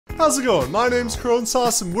How's it going? My name's Crone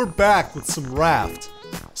Sauce and we're back with some Raft.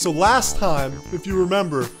 So last time, if you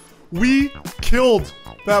remember, we killed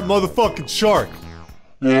that motherfucking shark.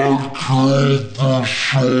 We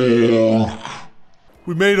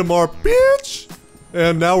made him our bitch!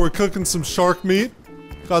 And now we're cooking some shark meat.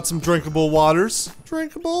 Got some drinkable waters.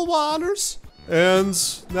 Drinkable waters. And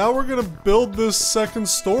now we're gonna build this second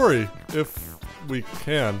story, if we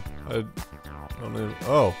can. I don't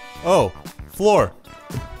know. Oh, floor.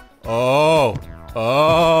 Oh.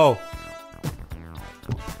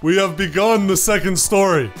 We have begun the second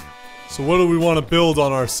story. So what do we want to build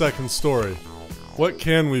on our second story? What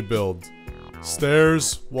can we build?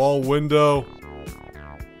 Stairs, wall, window.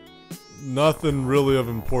 Nothing really of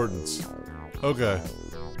importance. Okay.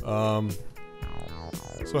 So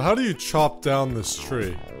how do you chop down this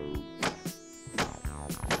tree?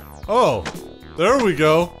 Oh, there we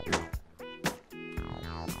go.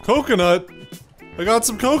 Coconut. I got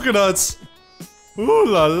some coconuts. Ooh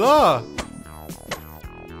la la.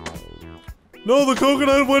 No, the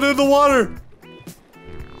coconut went in the water.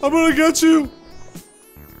 I'm gonna get you.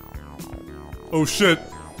 Oh shit.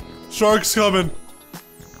 Shark's coming.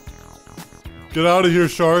 Get out of here,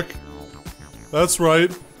 shark. That's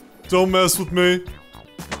right. Don't mess with me.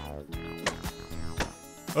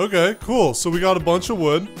 Okay, cool. So we got a bunch of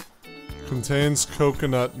wood. Contains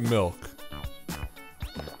coconut milk.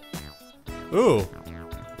 Ooh.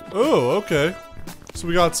 Ooh, okay. So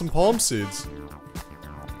we got some palm seeds.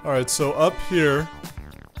 Alright, so up here,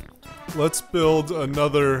 let's build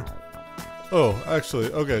another... Oh,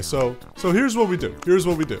 actually, okay, so here's what we do. Here's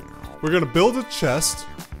what we do. We're gonna build a chest,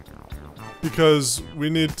 because we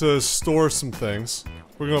need to store some things.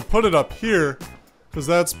 We're gonna put it up here, because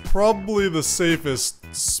that's probably the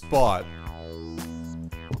safest spot.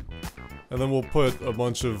 And then we'll put a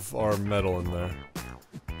bunch of our metal in there.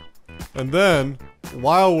 And then,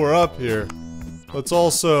 while we're up here, let's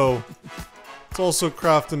also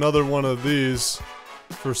craft another one of these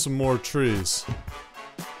for some more trees.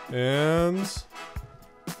 And...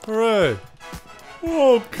 hooray!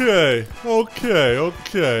 Okay.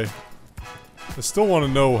 I still want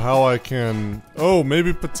to know how I can... Oh,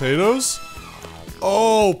 maybe potatoes?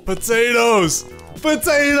 Oh, potatoes!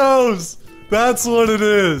 Potatoes! That's what it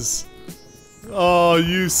is! Oh,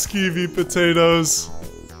 you skeevy potatoes.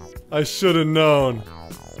 I should have known.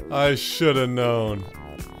 I should have known.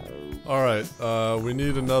 Alright, we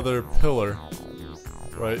need another pillar.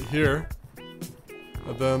 Right here.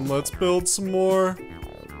 And then let's build some more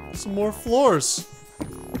floors.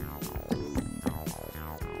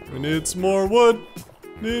 We need some more wood.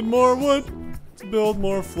 Need more wood to build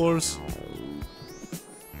more floors.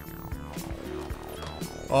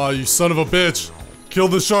 Oh, you son of a bitch. Kill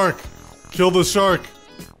the shark. Kill the shark.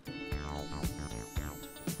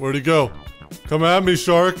 Where'd he go? Come at me,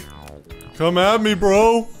 shark. Come at me,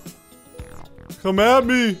 bro. Come at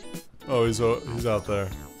me. Oh, he's out there.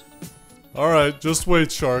 Alright, just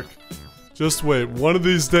wait, shark. Just wait. One of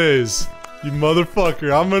these days, you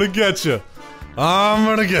motherfucker, I'm gonna get you. I'm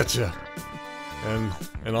gonna get you.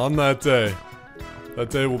 And on that day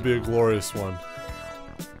will be a glorious one.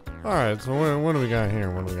 Alright, so what do we got here?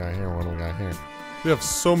 What do we got here? What do we got here? We have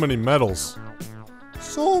so many metals.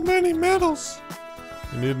 So many metals.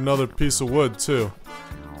 We need another piece of wood too.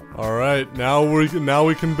 Alright, now we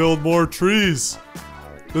can build more trees.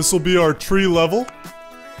 This will be our tree level.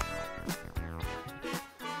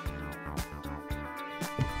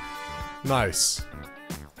 Nice.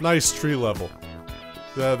 Nice tree level.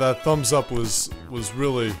 That thumbs up was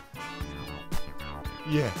really...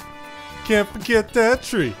 Yeah. Can't forget that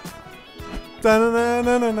tree.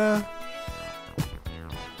 Da-na-na-na-na-na.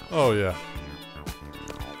 Oh yeah.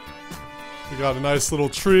 We got a nice little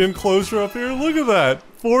tree enclosure up here. Look at that!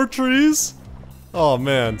 4 trees? Oh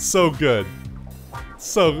man, so good.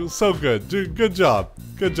 So good. Dude, good job.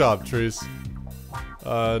 Good job, trees.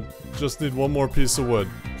 Just need one more piece of wood.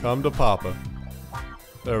 Come to Papa.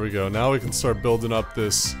 There we go. Now we can start building up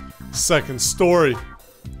this second story.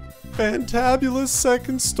 Fantabulous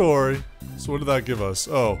second story. So what did that give us?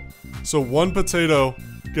 Oh. So 1 potato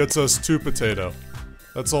gets us 2 potato.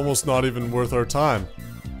 That's almost not even worth our time.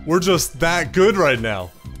 We're just that good right now.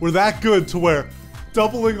 We're that good to where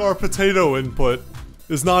doubling our potato input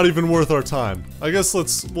is not even worth our time. I guess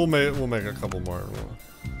we'll make a couple more.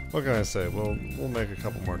 What can I say? We'll make a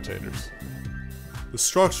couple more taters. The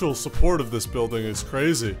structural support of this building is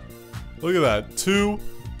crazy. Look at that. Two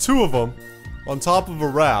of them on top of a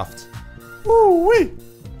raft. Woo-wee!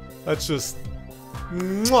 That's just...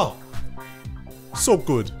 mwah! So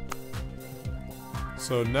good.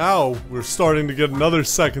 So now we're starting to get another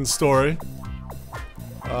second story.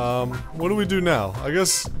 What do we do now? I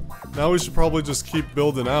guess Now we should probably just keep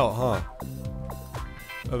building out, huh?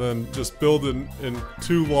 And then just build in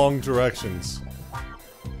 2 long directions.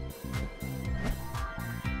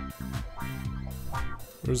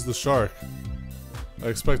 Where's the shark? I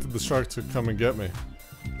expected the shark to come and get me.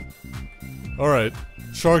 Alright.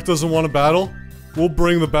 Shark doesn't want to battle? We'll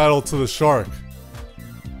bring the battle to the shark.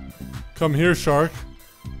 Come here, shark.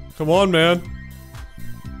 Come on, man.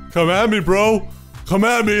 Come at me, bro. Come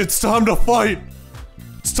at me. It's time to fight.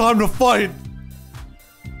 It's time to fight.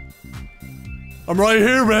 I'm right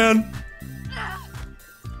here, man.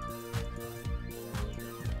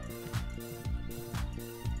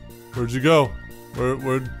 Where'd you go?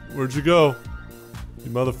 Where'd you go?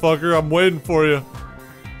 You motherfucker, I'm waiting for you.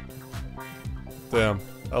 Damn,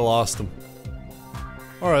 I lost him.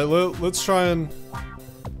 Alright, let's try and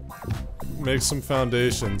make some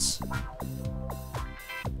foundations.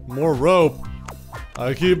 More rope.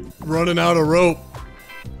 I keep running out of rope.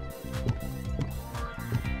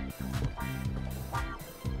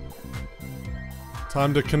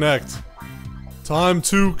 Time to connect. Time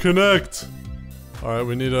to connect. Alright,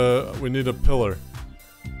 we need a pillar.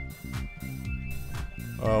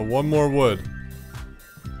 1 more wood.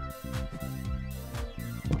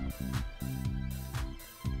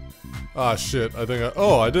 Ah, shit. I think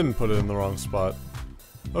oh, I didn't put it in the wrong spot.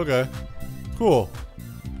 Okay. Cool.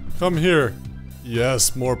 Come here.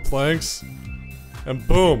 Yes, more planks. And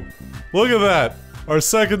boom. Look at that. Our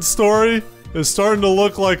second story is starting to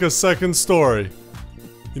look like a second story.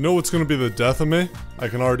 You know what's gonna be the death of me? I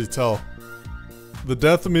can already tell. The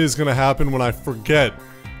death of me is gonna happen when I forget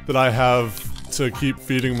that I have to keep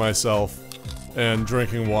feeding myself and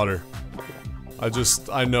drinking water.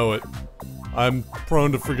 I know it. I'm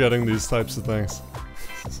prone to forgetting these types of things.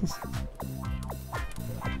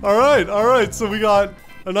 Alright, so we got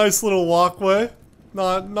a nice little walkway.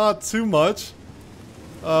 Not too much.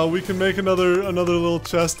 We can make another little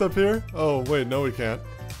chest up here. Oh, wait, no we can't.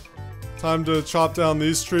 Time to chop down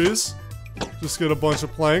these trees. Just get a bunch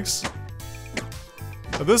of planks.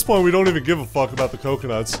 At this point, we don't even give a fuck about the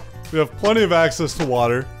coconuts. We have plenty of access to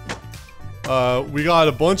water. We got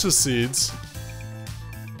a bunch of seeds.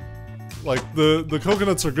 Like, the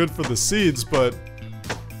coconuts are good for the seeds, but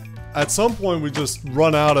at some point we just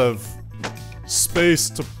run out of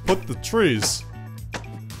space to put the trees.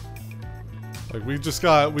 Like,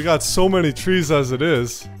 we got so many trees as it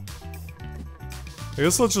is. I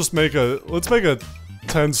guess let's make a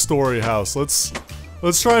 10-story house.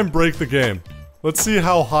 Let's try and break the game. Let's see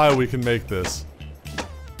how high we can make this.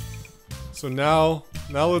 So now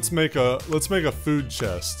let's make a food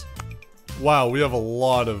chest. Wow, we have a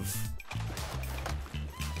lot of.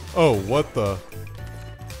 Oh, what the?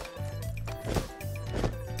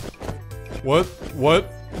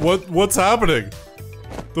 What's happening?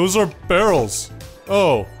 Those are barrels.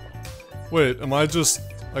 Oh. Wait, I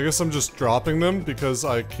guess I'm just dropping them because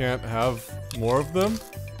I can't have more of them?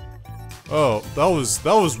 Oh, that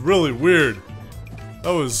was really weird.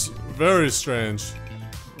 That was very strange.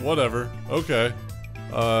 Whatever. Okay.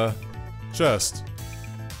 Chest.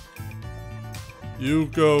 You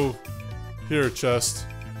go here, chest.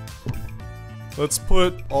 Let's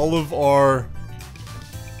put all of our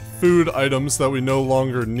food items that we no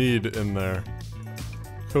longer need in there.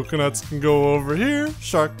 Coconuts can go over here.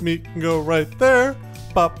 Shark meat can go right there.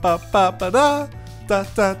 Ba ba ba ba da. Da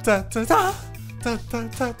da da da da. Da da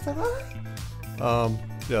da da da.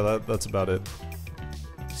 Yeah, that's about it.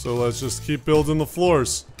 So let's just keep building the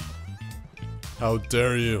floors. How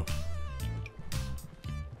dare you?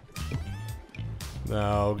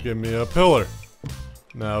 Now give me a pillar.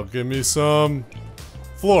 Now give me some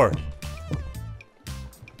floor.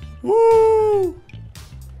 Woo!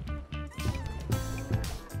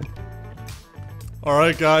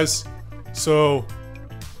 Alright guys, so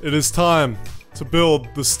it is time to build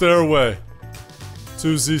the stairway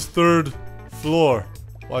to the 3rd floor.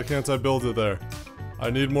 Why can't I build it there? I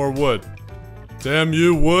need more wood. Damn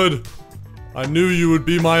you, wood! I knew you would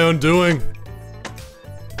be my undoing.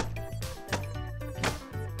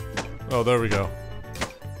 Oh, there we go.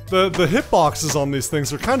 The hitboxes on these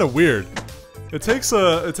things are kind of weird. It takes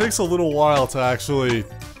a little while to actually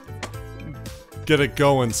get it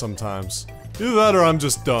going sometimes. Either that or I'm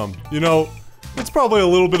just dumb. You know, it's probably a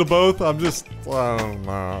little bit of both. I'm just...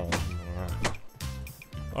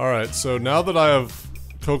 Alright, so now that I have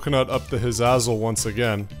coconut up the hizazzle once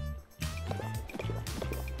again...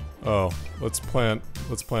 Oh, let's plant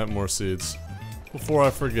more seeds. Before I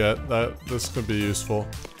forget that this could be useful.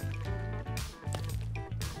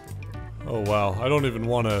 Oh wow, I don't even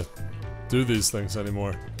want to do these things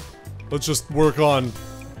anymore. Let's just work on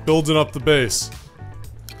building up the base.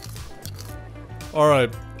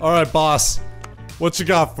 Alright, Alright, boss. What you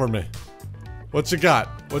got for me? What you got?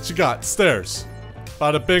 What you got? Stairs.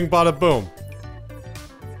 Bada bing, bada boom.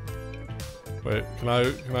 Wait, can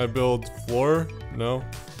I build floor? No?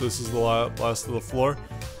 This is the last of the floor?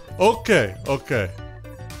 Okay, okay.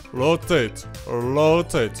 Rotate.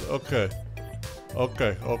 Rotate. Okay.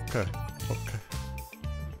 Okay, okay, okay.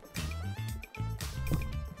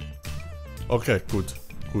 Okay, good.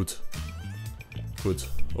 Good. Good.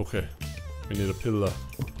 Okay. We need a pillar.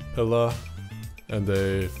 Pillar and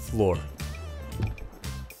a floor.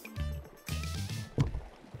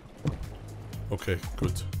 Okay,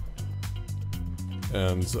 good.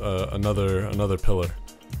 And another pillar.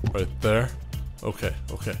 Right there. Okay,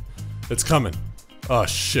 okay. It's coming. Oh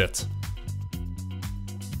shit.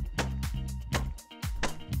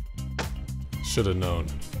 Should have known.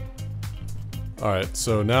 Alright,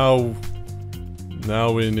 so now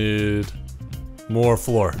we need more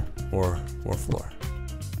floor. More floor.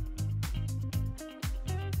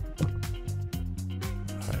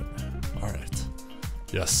 Alright.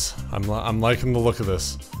 Yes, I'm liking the look of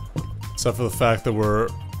this. Except for the fact that we're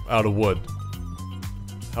out of wood.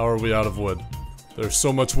 How are we out of wood? There's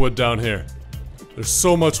so much wood down here. There's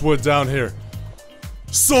so much wood down here.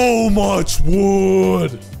 So much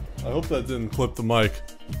wood! I hope that didn't clip the mic.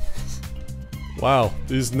 Wow,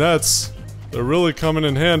 these nets, they're really coming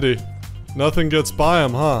in handy. Nothing gets by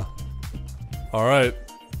them, huh? Alright.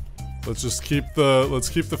 Let's just keep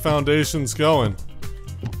the foundations going.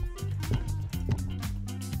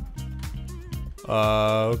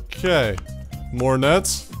 Okay. More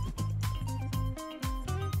nets?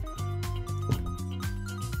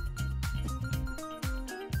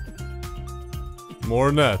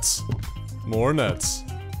 More nets. More nets.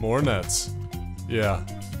 More nets. Yeah.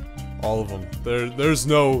 All of them. There's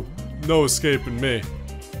no escaping me.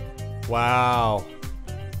 Wow.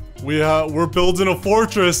 We're building a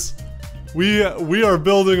fortress. We are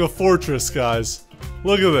building a fortress, guys.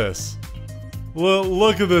 Look at this.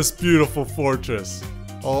 Look at this beautiful fortress.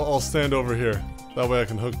 I'll stand over here. That way I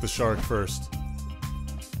can hook the shark first.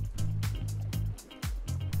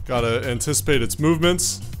 Gotta anticipate its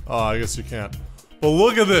movements. Oh, I guess you can't. But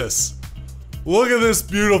look at this. Look at this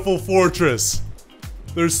beautiful fortress.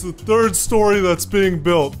 There's the third story that's being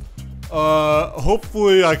built.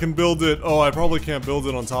 Hopefully I can build it. Oh, I probably can't build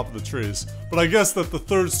it on top of the trees. But I guess that the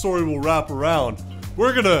third story will wrap around.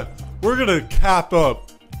 We're gonna cap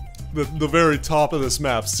up the very top of this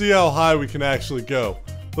map. See how high we can actually go.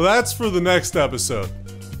 But that's for the next episode.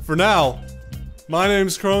 For now, my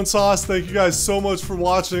name's Crone Sauce. Thank you guys so much for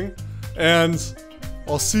watching. And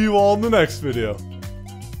I'll see you all in the next video.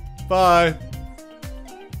 Bye.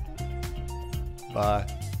 Bye.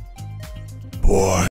 Boy.